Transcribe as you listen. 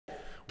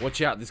Watch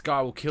out, this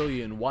guy will kill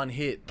you in one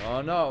hit.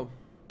 Oh no.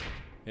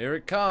 Here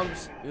it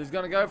comes. He's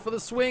gonna go for the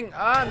swing.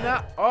 Ah,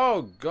 no.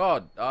 Oh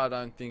god. I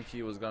don't think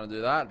he was gonna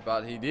do that,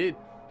 but he did.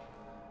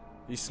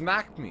 He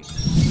smacked me.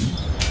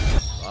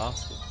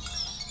 Bastard.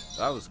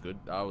 That was good.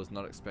 I was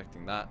not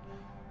expecting that.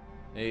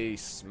 He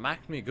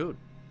smacked me good.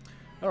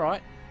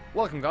 Alright.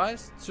 Welcome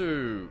guys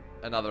to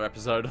another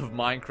episode of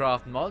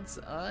Minecraft Mods.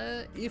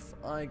 If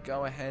I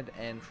go ahead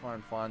and try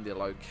and find the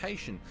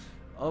location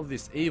of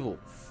this evil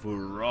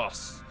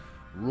FERROUS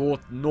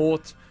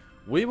WROUGHTNAUT,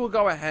 we will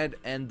go ahead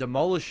and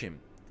demolish him,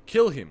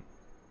 kill him,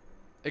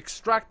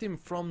 extract him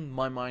from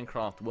my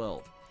Minecraft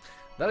world.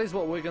 That is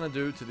what we're going to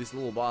do to this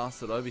little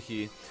bastard over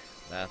here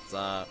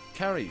that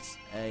carries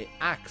a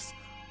axe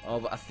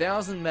of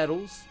 1,000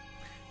 metals.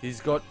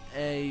 He's got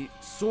a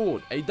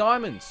sword, a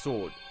diamond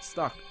sword,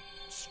 stuck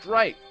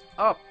straight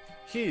up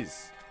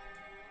his,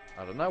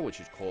 I don't know what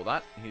you'd call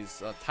that,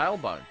 his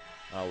tailbone,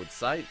 I would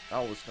say.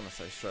 I was going to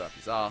say straight up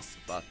his ass,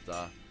 but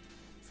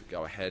if we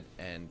go ahead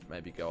and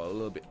maybe go a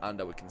little bit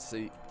under, we can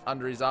see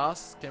under his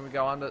ass. Can we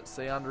go under,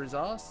 see under his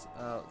ass?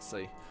 Let's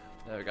see.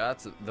 There we go.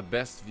 That's the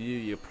best view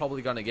you're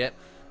probably going to get.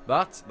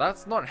 But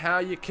that's not how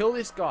you kill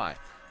this guy.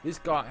 This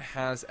guy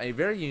has a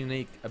very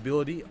unique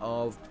ability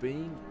of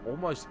being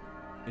almost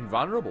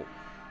invulnerable.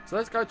 So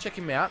let's go check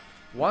him out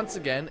once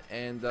again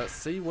and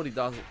see what he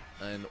does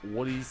and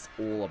what he's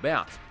all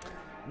about.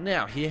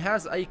 Now, he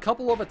has a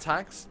couple of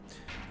attacks,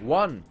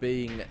 one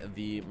being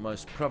the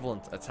most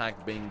prevalent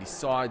attack being the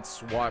side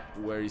swipe,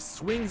 where he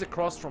swings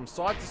across from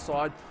side to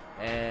side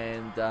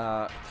and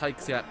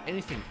takes out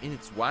anything in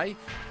its way.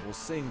 We'll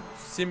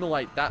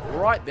simulate that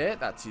right there.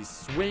 That's his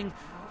swing,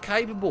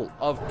 capable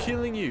of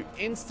killing you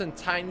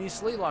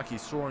instantaneously like you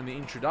saw in the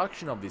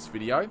introduction of this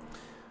video.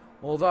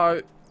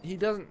 Although he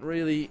doesn't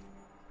really,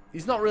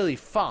 he's not really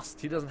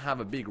fussed. He doesn't have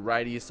a big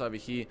radius over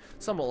here,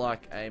 somewhat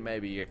like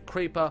maybe a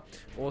creeper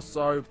or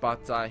so,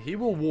 but he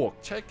will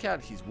walk. Check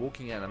out his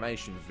walking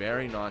animation.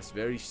 Very nice,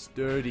 very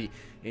sturdy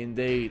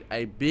indeed.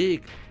 A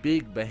big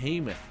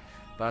behemoth.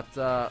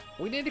 But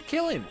we need to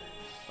kill him.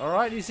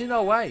 Alright, he's in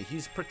our way.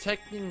 He's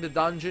protecting the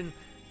dungeon.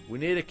 We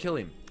need to kill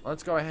him.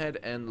 Let's go ahead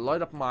and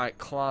load up my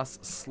class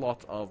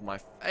slot of my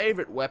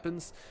favorite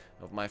weapons,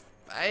 of my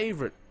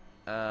favorite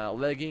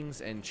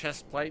leggings and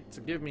chest plate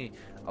to give me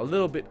a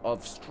little bit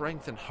of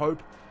strength and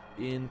hope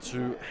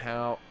into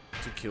how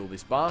to kill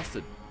this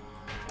bastard.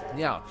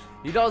 Now,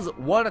 he does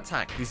one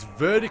attack, this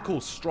vertical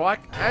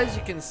strike, as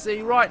you can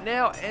see right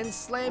now, and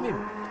slam him.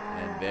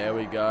 And there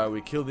we go,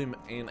 we killed him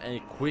in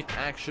a quick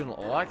action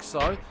like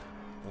so.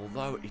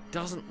 Although it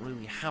doesn't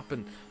really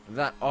happen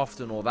that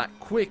often or that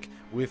quick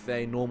with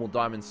a normal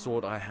diamond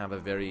sword. I have a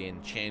very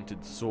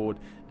enchanted sword,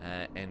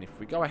 and if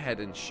we go ahead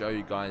and show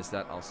you guys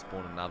that, I'll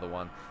spawn another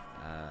one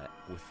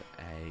with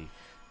a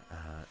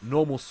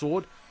normal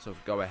sword. So if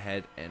we go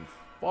ahead and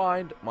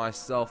find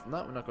myself,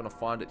 no, we're not going to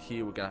find it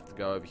here. We're going to have to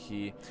go over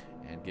here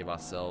and give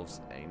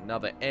ourselves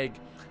another egg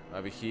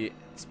over here.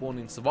 Spawn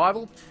in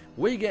survival.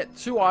 We get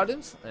 2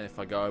 items, and if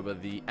I go over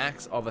the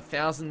axe of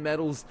 1,000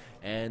 metals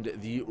and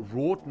the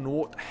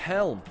WROUGHTNAUT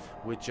helm,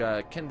 which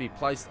can be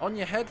placed on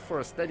your head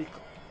for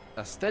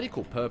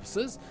aesthetical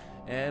purposes,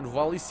 and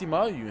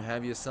vollissimo, you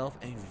have yourself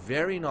a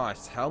very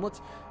nice helmet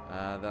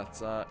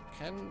that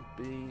can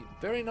be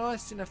very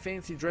nice in a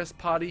fancy dress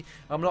party.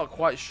 I'm not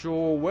quite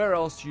sure where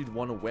else you'd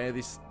want to wear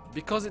this,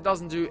 because it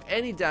doesn't do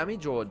any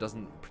damage, or it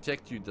doesn't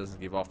protect you,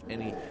 doesn't give off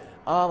any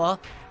armor,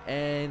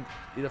 and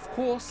it of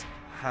course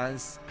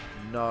has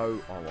no,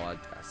 I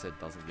said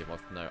doesn't give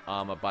off no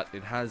armor, but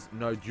it has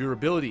no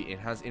durability. It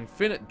has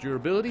infinite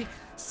durability.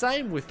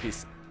 Same with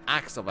this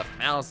axe of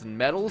 1,000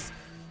 metals.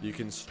 You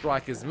can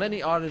strike as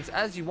many items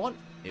as you want.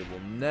 It will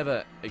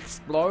never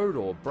explode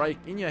or break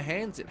in your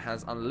hands. It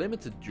has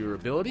unlimited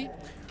durability.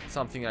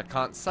 Something I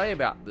can't say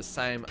about the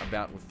same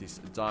about with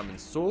this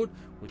diamond sword,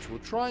 which will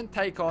try and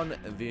take on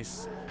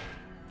this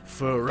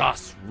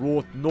FERROUS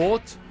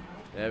WROUGHTNAUT.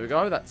 There we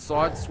go, that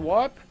side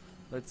swipe.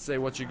 Let's see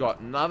what you got.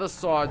 Another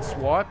side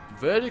swipe.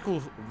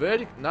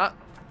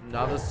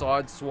 Another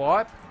side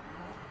swipe.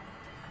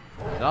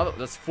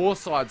 That's 4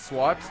 side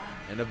swipes.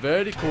 And a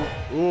vertical.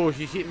 Oh,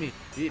 he hit me.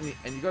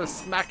 And you got to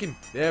smack him.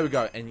 There we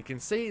go. And you can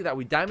see that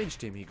we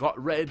damaged him. He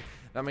got red.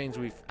 That means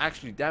we've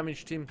actually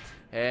damaged him.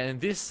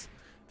 And this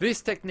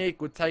technique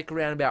would take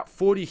around about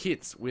 40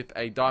 hits with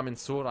a diamond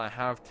sword. I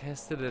have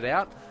tested it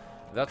out.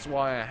 That's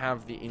why I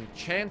have the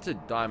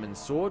enchanted diamond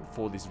sword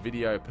for this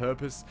video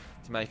purpose,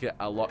 to make it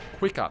a lot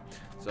quicker.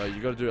 So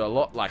you got to do a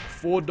lot, like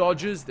 4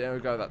 dodges. There we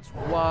go, that's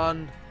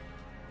 1.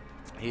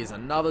 Here's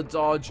another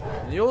dodge.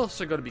 And you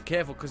also got to be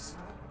careful, because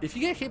if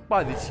you get hit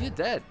by this, you're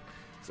dead.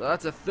 So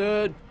that's a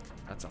 3rd,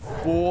 that's a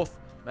 4th,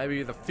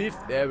 maybe the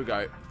 5th. There we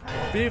go.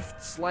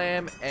 5th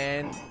slam,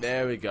 and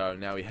there we go.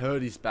 Now he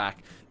hurt his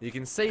back. You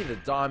can see the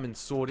diamond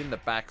sword in the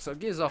back, so it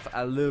gives off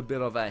a little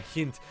bit of a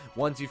hint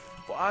once you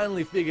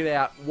finally figured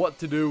out what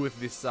to do with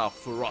this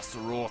FERROUS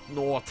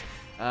WROUGHTNAUT.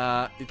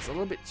 It's a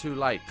little bit too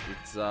late. It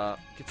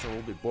gets a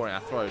little bit boring. I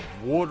throw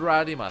water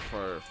at him, I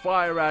throw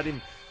fire at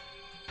him.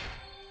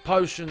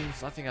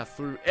 potions. I think I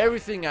threw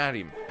everything at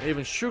him,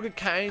 even sugar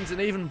canes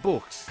and even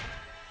books.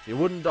 He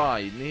wouldn't die.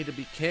 You need to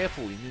be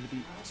careful. You need to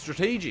be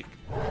strategic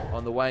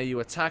on the way you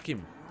attack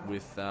him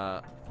with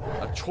a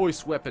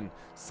choice weapon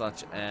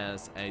such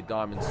as a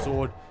diamond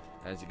sword,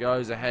 as he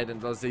goes ahead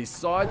and does these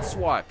side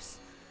swipes.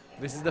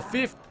 This is the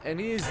 5th, and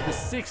here's the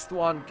 6th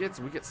one.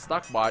 We get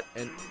stuck by it,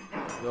 and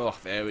oh,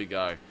 there we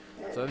go.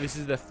 So this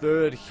is the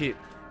 3rd hit,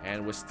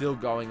 and we're still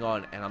going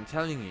on. And I'm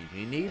telling you,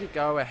 you need to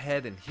go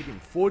ahead and hit him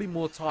 40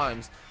 more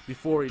times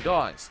before he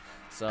dies.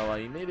 So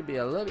you need to be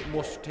a little bit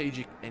more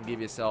strategic and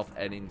give yourself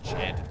an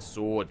enchanted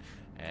sword.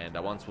 And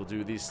once we'll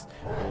do this,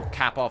 we'll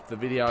cap off the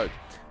video.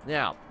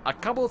 Now, a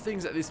couple of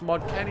things that this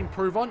mod can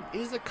improve on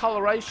is the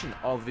coloration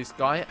of this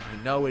guy.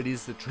 I know it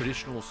is the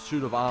traditional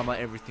suit of armor,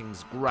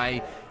 everything's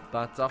grey.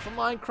 But for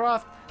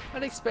Minecraft,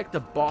 I'd expect a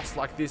boss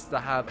like this to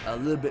have a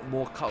little bit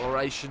more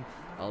coloration,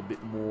 a little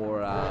bit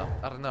more, I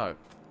don't know.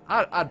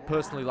 I'd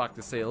personally like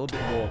to see a little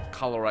bit more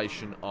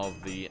coloration of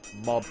the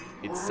mob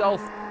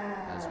itself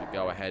as we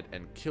go ahead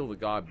and kill the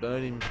guy,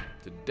 burn him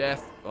to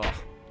death.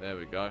 Oh, there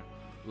we go.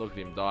 Look at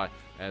him die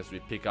as we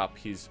pick up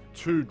his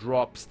 2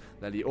 drops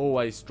that he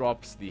always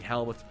drops, the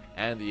helmet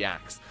and the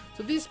axe.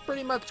 So this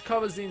pretty much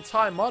covers the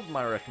entire mod.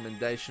 My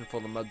recommendation for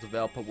the mod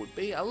developer would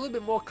be a little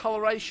bit more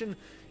coloration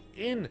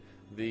in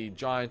the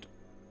giant,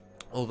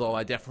 although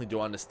I definitely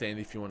do understand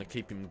if you want to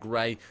keep him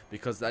grey,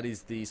 because that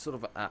is the sort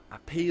of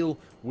appeal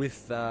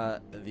with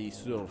the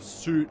sort of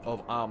suit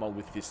of armor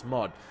with this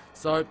mod.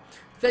 So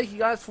thank you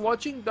guys for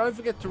watching. Don't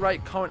forget to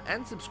rate, comment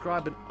and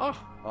subscribe. And oh,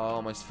 I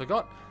almost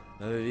forgot,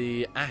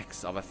 the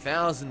axe of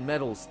 1,000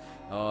 metals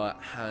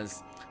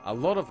has a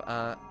lot of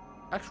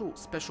actual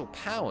special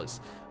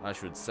powers, I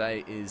should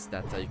say, is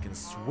that you can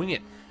swing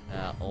it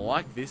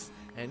like this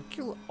and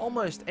kill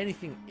almost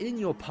anything in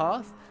your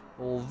path.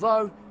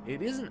 Although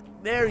it isn't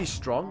very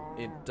strong,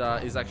 it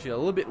is actually a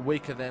little bit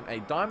weaker than a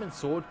diamond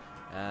sword,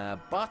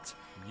 but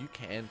you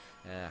can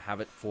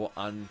have it for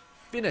an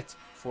infinite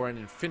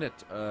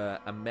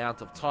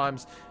amount of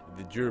times.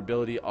 The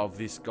durability of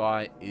this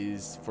guy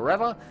is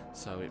forever,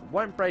 so it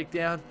won't break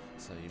down.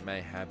 So you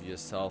may have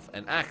yourself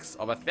an axe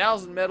of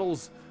 1,000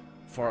 metals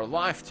for a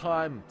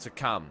lifetime to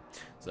come.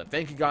 So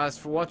thank you guys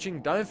for watching.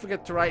 Don't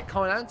forget to rate,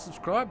 comment and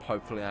subscribe.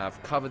 Hopefully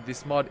I've covered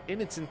this mod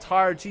in its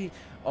entirety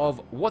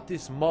of what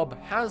this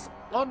mob has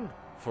on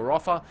for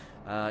offer.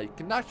 You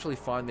can actually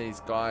find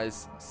these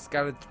guys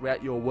scattered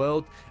throughout your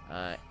world,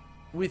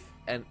 with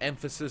an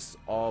emphasis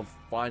of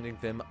finding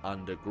them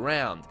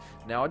underground.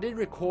 Now I did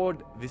record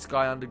this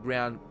guy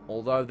underground,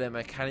 although their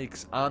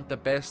mechanics aren't the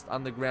best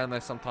underground. They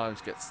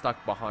sometimes get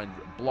stuck behind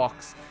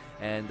blocks,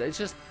 and it's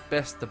just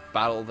best to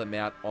battle them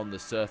out on the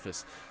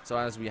surface. So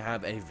as we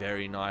have a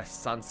very nice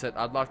sunset,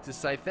 I'd like to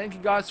say thank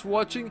you guys for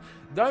watching.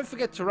 Don't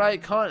forget to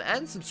rate, comment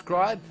and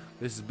subscribe.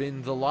 This has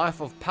been The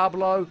Life of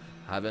Pablo.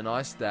 Have a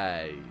nice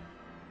day.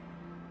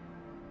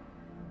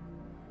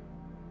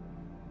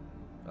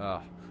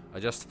 I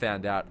just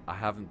found out I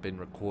haven't been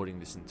recording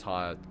this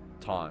entire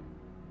time.